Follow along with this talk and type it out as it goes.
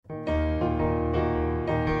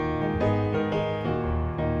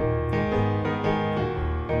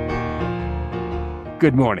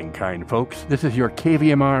Good morning, kind folks. This is your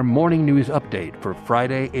KVMR Morning News Update for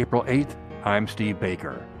Friday, April 8th. I'm Steve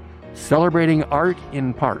Baker. Celebrating art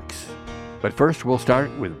in parks. But first, we'll start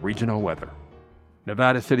with regional weather.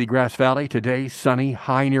 Nevada City, Grass Valley, today sunny,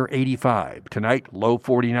 high near 85. Tonight, low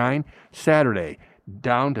 49. Saturday,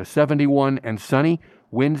 down to 71 and sunny.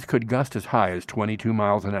 Winds could gust as high as 22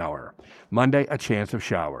 miles an hour. Monday, a chance of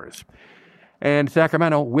showers. And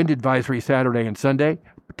Sacramento, wind advisory Saturday and Sunday.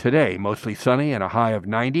 Today, mostly sunny and a high of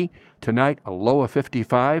 90. Tonight, a low of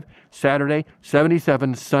 55. Saturday,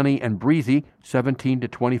 77, sunny and breezy, 17 to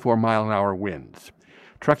 24 mile an hour winds.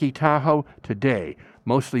 Truckee, Tahoe, today,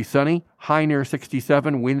 mostly sunny, high near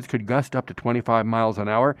 67. Winds could gust up to 25 miles an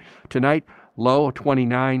hour. Tonight, low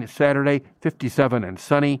 29. Saturday, 57 and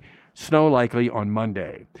sunny. Snow likely on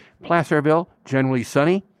Monday. Placerville, generally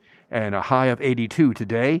sunny and a high of 82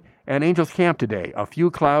 today. And Angels Camp today, a few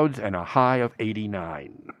clouds and a high of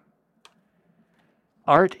 89.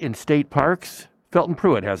 Art in state parks. Felton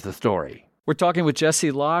Pruitt has the story. We're talking with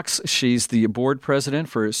Jessie Locks. She's the board president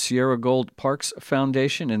for Sierra Gold Parks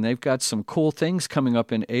Foundation, and they've got some cool things coming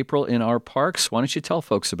up in April in our parks. Why don't you tell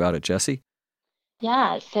folks about it, Jessie?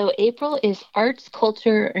 Yeah, so April is Arts,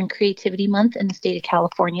 Culture, and Creativity Month in the state of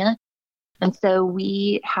California. And so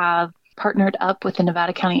we have partnered up with the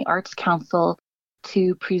Nevada County Arts Council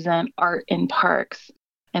to present art in parks.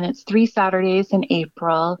 And it's 3 Saturdays in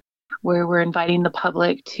April where we're inviting the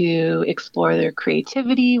public to explore their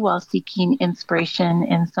creativity while seeking inspiration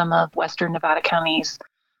in some of Western Nevada County's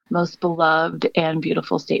most beloved and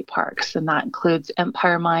beautiful state parks. And that includes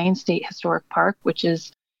Empire Mine State Historic Park, which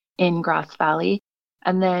is in Grass Valley,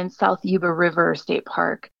 and then South Yuba River State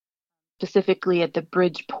Park, specifically at the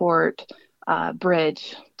Bridgeport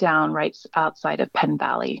Bridge down right outside of Penn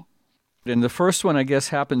Valley. And the first one, I guess,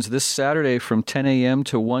 happens this Saturday from 10 a.m.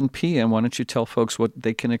 to 1 p.m. Why don't you tell folks what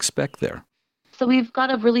they can expect there? So we've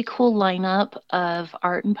got a really cool lineup of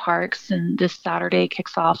art and parks, and this Saturday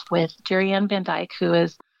kicks off with Jerry Ann Van Dyke, who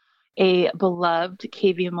is a beloved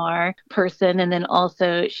KVMR person, and then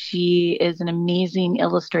also she is an amazing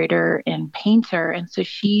illustrator and painter, and so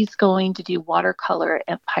she's going to do watercolor at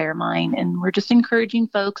Empire Mine. And we're just encouraging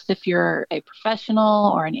folks, if you're a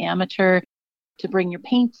professional or an amateur, to bring your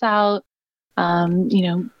paints out,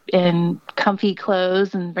 in comfy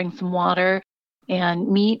clothes and bring some water and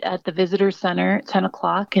meet at the visitor center at 10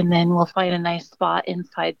 o'clock. And then we'll find a nice spot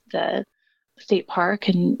inside the state park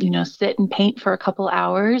and, sit and paint for a couple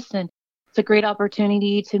hours. And it's a great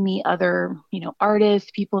opportunity to meet other,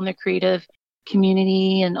 artists, people in the creative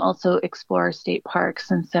community, and also explore state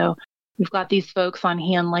parks. And so we've got these folks on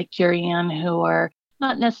hand like Jerry Ann who are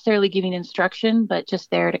not necessarily giving instruction, but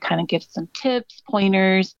just there to kind of give some tips,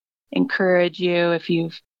 pointers, encourage you if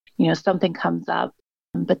something comes up.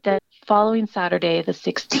 But then following Saturday, the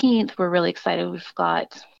 16th, we're really excited. We've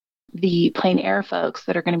got the Plein Air folks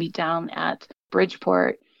that are going to be down at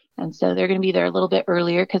Bridgeport. And so they're going to be there a little bit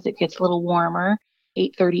earlier because it gets a little warmer,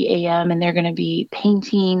 8:30 a.m. And they're going to be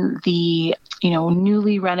painting the,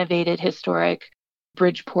 newly renovated historic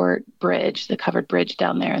Bridgeport Bridge, the covered bridge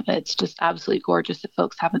down there. That's just absolutely gorgeous if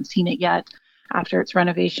folks haven't seen it yet after its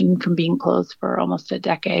renovation from being closed for almost a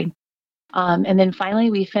decade. And then finally,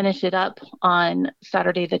 we finish it up on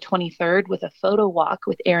Saturday, the 23rd, with a photo walk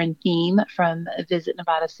with Erin Thiem from Visit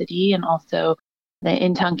Nevada City and also the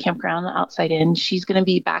In-Town Campground Outside In. She's going to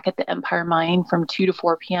be back at the Empire Mine from 2 to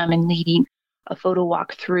 4 p.m. and leading a photo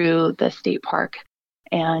walk through the state park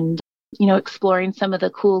and, exploring some of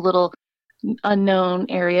the cool little unknown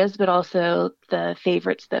areas, but also the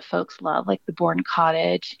favorites that folks love, like the Bourne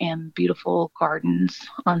Cottage and beautiful gardens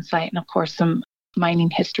on site, and of course, some mining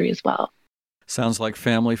history as well. Sounds like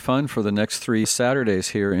family fun for the next 3 Saturdays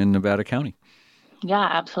here in Nevada County. Yeah,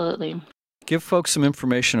 absolutely. Give folks some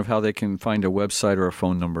information of how they can find a website or a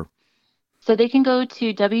phone number. So they can go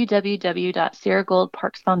to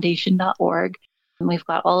www.sierragoldparksfoundation.org. And we've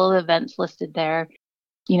got all of the events listed there.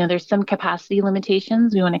 There's some capacity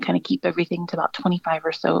limitations. We want to kind of keep everything to about 25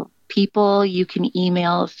 or so people. You can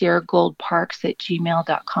email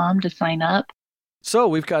sierragoldparks@gmail.com to sign up. So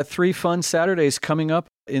we've got 3 fun Saturdays coming up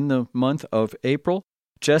in the month of April.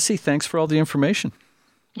 Jessie, thanks for all the information.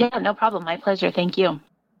 Yeah, no problem. My pleasure. Thank you.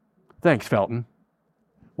 Thanks, Felton.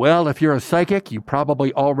 Well, if you're a psychic, you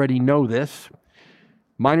probably already know this.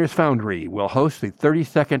 Miners Foundry will host the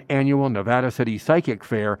 32nd Annual Nevada City Psychic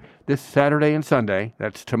Fair this Saturday and Sunday.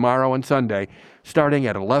 That's tomorrow and Sunday, starting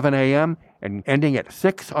at 11 a.m. and ending at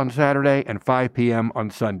 6 on Saturday and 5 p.m. on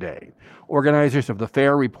Sunday. Organizers of the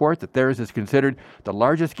fair report that theirs is considered the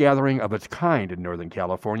largest gathering of its kind in Northern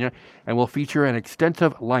California and will feature an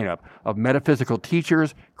extensive lineup of metaphysical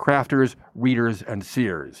teachers, crafters, readers, and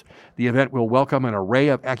seers. The event will welcome an array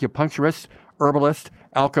of acupuncturists, herbalists,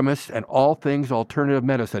 alchemists, and all things alternative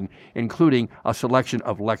medicine, including a selection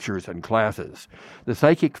of lectures and classes. The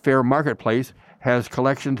Psychic Fair Marketplace has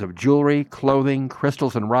collections of jewelry, clothing,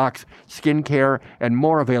 crystals and rocks, skincare, and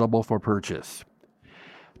more available for purchase.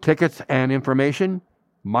 Tickets and information,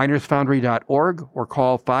 minersfoundry.org or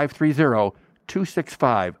call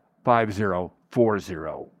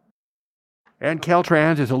 530-265-5040. And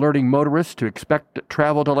Caltrans is alerting motorists to expect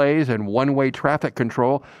travel delays and one-way traffic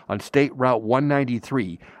control on State Route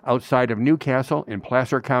 193 outside of Newcastle in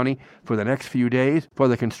Placer County for the next few days for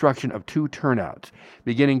the construction of 2 turnouts.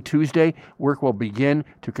 Beginning Tuesday, work will begin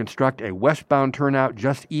to construct a westbound turnout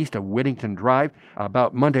just east of Whittington Drive.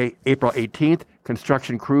 About Monday, April 18th,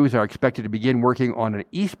 construction crews are expected to begin working on an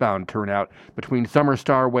eastbound turnout between Summer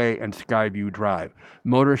Star Way and Skyview Drive.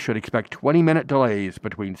 Motorists should expect 20-minute delays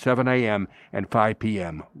between 7 a.m. and 5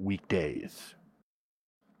 p.m. weekdays.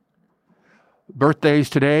 Birthdays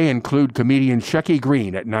today include comedian Shecky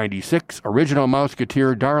Green at 96, original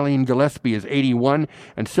Mouseketeer Darlene Gillespie is 81,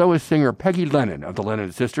 and so is singer Peggy Lennon of the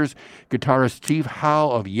Lennon Sisters. Guitarist Steve Howe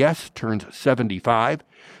of Yes turns 75.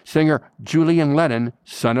 Singer Julian Lennon,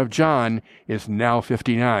 son of John, is now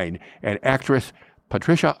 59, and actress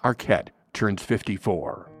Patricia Arquette turns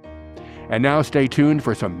 54. And now stay tuned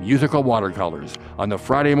for some musical watercolors on the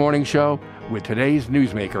Friday Morning Show with today's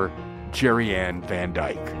newsmaker, Jerry Ann Van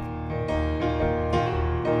Dyke.